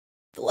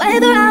The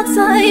weather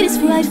outside is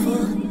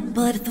frightful,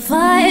 but the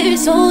fire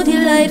is so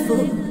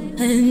delightful.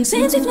 And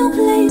since we've no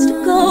place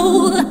to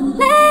go,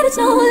 let it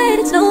snow, let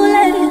it snow,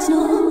 let it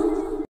snow.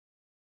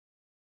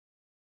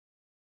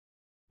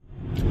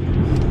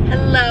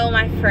 Hello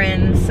my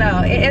friends,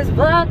 so it is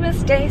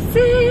Vlogmas day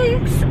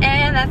 6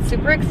 and that's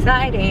super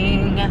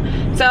exciting.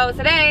 So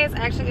today is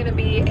actually going to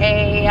be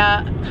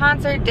a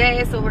concert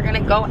day, so we're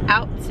going to go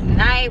out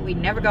tonight. We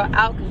never go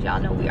out because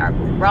y'all know we are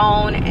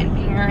grown and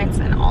parents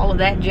and all of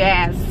that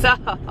jazz, so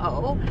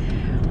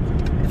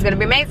it's going to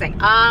be amazing.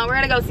 We're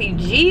going to go see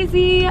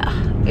Jeezy.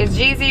 It's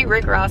Jeezy,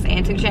 Rick Ross,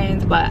 and 2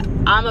 Chainz, but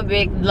I'm a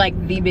big, like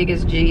the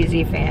biggest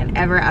Jeezy fan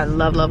ever. I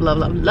love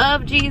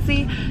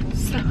Jeezy,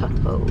 so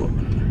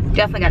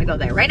definitely gotta go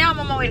there. Right now I'm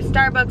on my way to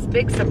Starbucks.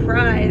 Big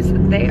surprise,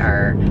 they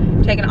are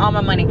taking all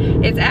my money.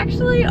 It's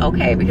actually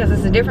okay because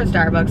it's a different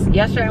Starbucks.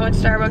 Yesterday I went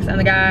to Starbucks and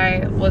the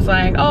guy was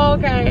like, oh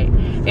okay,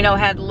 you know,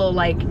 had a little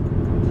like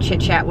chit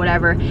chat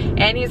whatever,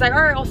 and he's like,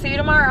 all right, I'll see you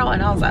tomorrow.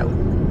 And I was like,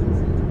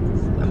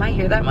 am I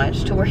here that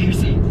much to where you're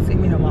saying see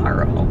me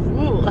tomorrow?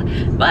 Ooh.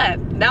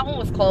 But that one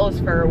was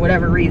closed for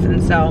whatever reason,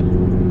 so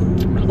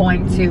I'm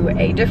going to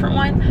a different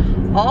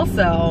one.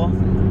 Also,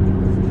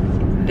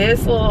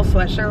 this little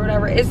sweatshirt or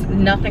whatever is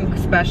nothing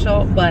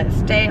special, but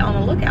stay on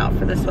the lookout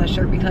for this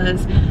sweatshirt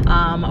because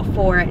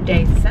for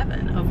day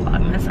 7 of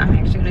Vlogmas, I'm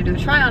actually gonna do a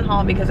try on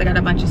haul because I got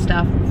a bunch of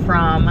stuff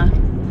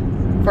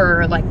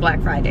for like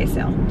Black Friday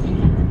sale.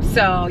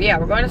 So yeah,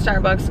 we're going to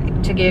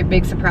Starbucks to get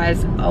big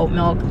surprise oat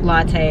milk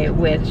latte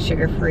with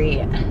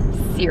sugar-free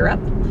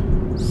syrup.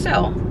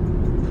 So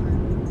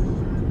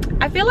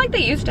I feel like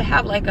they used to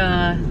have like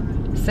a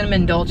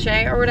cinnamon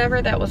dolce or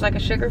whatever that was like a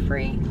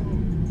sugar-free.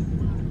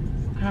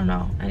 I don't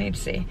know. I need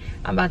to see.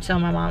 I'm about to tell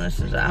my mom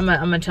this is I'm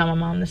gonna tell my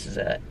mom this is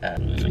a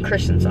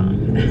Christian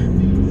song.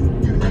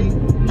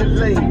 You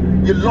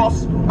lame, you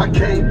lost. I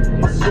came,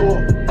 I saw,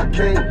 I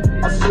came,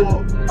 I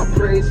saw. I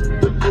praise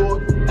the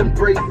Lord,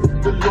 embrace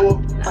the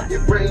Lord.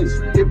 It rains,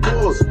 it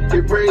pours,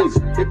 it rains,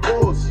 it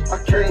pours.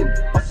 I came,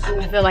 I saw.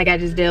 I feel like I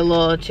just did a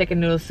little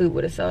chicken noodle soup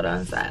with a soda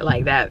inside,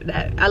 like that.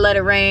 I let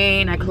it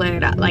rain, I cleared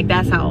it out. Like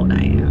that's how old I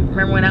am.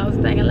 Remember when I was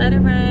thinking, let it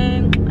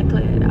rain, I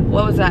cleared it out.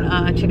 What was that?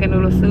 Chicken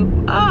noodle soup.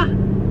 Ah.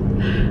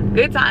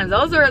 Good times.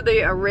 Those are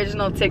the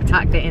original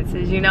TikTok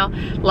dances, you know,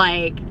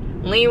 like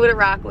lean with it,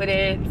 rock with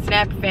it,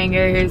 snap your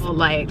fingers,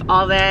 like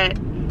all that.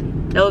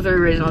 Those are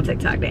original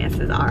TikTok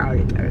dances.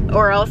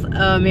 Or else me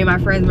and my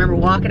friends remember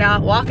Walk It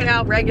Out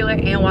regular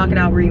and Walk It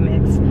Out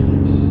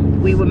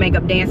remix. We would make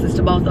up dances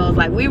to both those.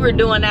 Like we were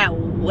doing that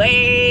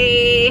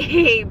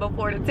way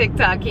before the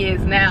TikTok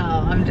kids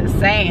now. I'm just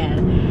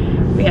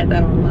saying, we had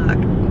that on lock.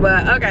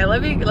 But okay,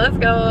 let's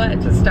go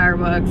to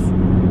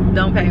Starbucks.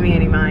 Don't pay me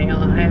any mind,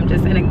 y'all. I am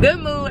just in a good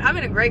mood. I'm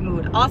in a great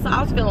mood. Also,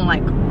 I was feeling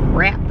like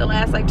crap the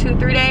last like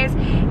 2-3 days,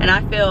 and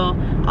I feel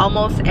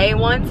almost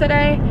A1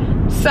 today.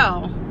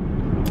 So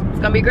it's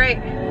gonna be great.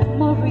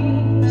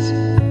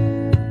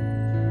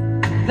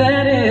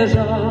 That is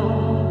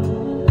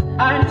all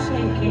I'm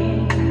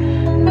taking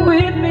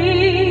with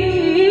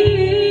me.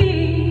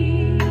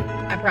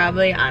 I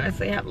probably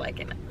honestly have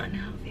like an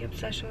unhealthy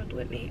obsession with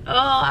Whitney.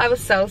 Oh, I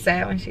was so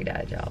sad when she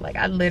died, y'all. Like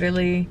I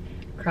literally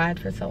cried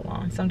for so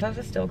long. Sometimes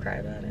I still cry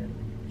about it.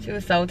 She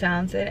was so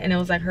talented, and it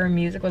was like her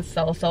music was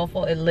so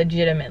soulful. It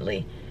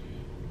legitimately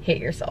hit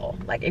your soul.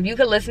 Like if you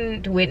could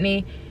listen to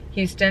Whitney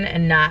Houston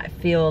and not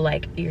feel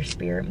like your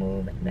spirit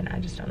move, then I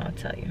just don't know what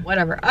to tell you.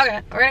 Whatever.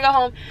 Okay, we're gonna go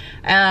home.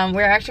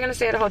 We're actually gonna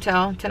stay at a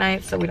hotel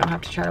tonight, so we don't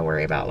have to try to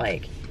worry about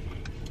like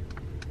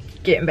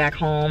getting back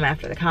home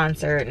after the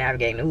concert,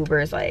 navigating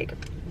Ubers, like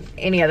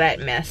any of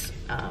that mess.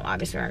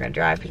 Obviously we're not gonna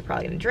drive because we're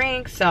probably gonna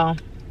drink, so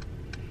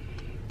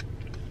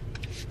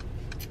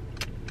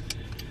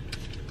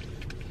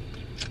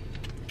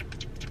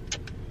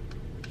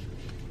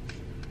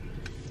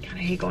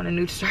I hate going to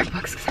new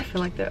Starbucks because I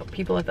feel like the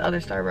people at the other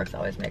Starbucks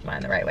always make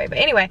mine the right way. But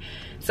anyway,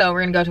 so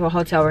we're gonna go to a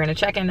hotel. We're gonna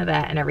check into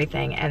that and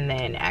everything, and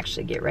then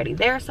actually get ready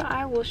there. So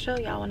I will show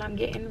y'all when I'm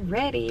getting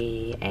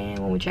ready and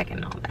when we check in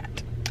and all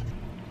that.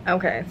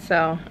 Okay,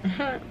 so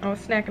I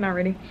was snacking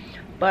already,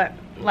 but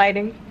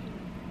lighting,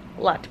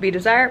 a lot to be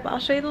desired. But I'll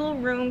show you the little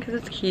room because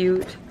it's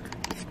cute.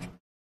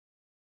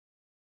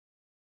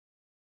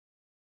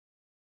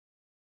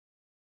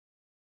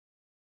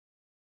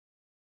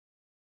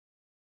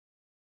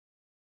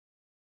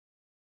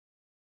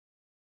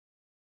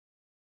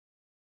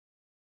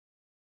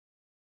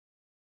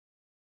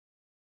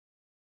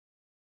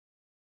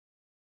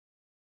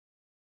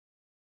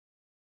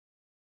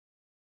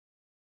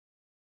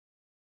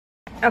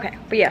 Okay,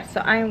 but yeah,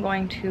 so I am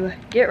going to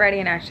get ready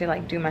and actually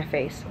like do my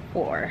face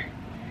for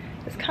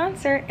this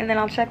concert, and then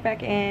I'll check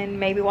back in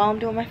maybe while I'm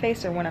doing my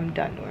face or when I'm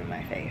done doing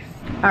my face.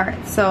 All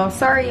right, so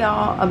sorry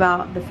y'all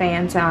about the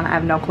fan sound. I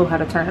have no clue how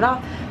to turn it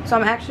off. So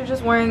I'm actually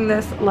just wearing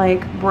this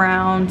like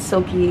brown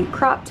silky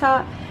crop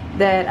top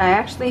that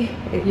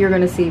you're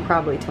gonna see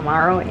probably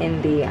tomorrow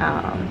in the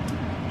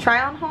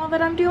try on haul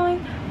that I'm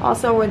doing.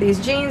 Also wear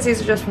these jeans.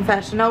 These are just from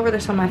Fashion Nova. They're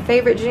some of my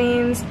favorite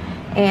jeans.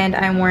 And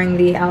I'm wearing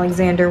the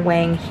Alexander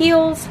Wang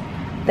heels.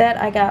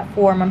 that I got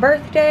for my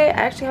birthday. I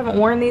actually haven't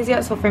worn these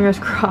yet, so fingers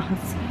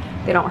crossed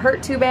they don't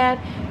hurt too bad.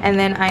 And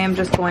then I am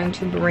just going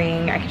to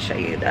bring, I can show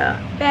you the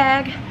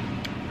bag.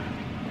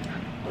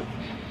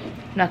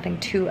 Nothing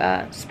too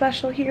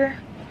special here.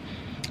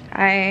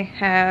 I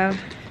have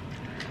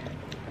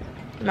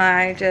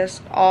my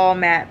just all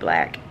matte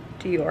black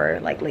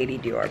Dior, like Lady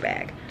Dior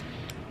bag.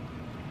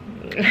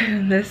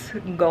 This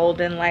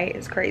golden light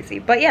is crazy.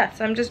 But yeah,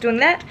 so I'm just doing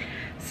that.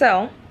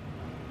 So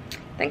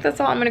I think that's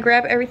all. I'm gonna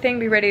grab everything,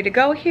 be ready to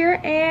go here,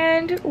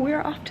 and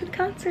we're off to the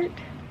concert.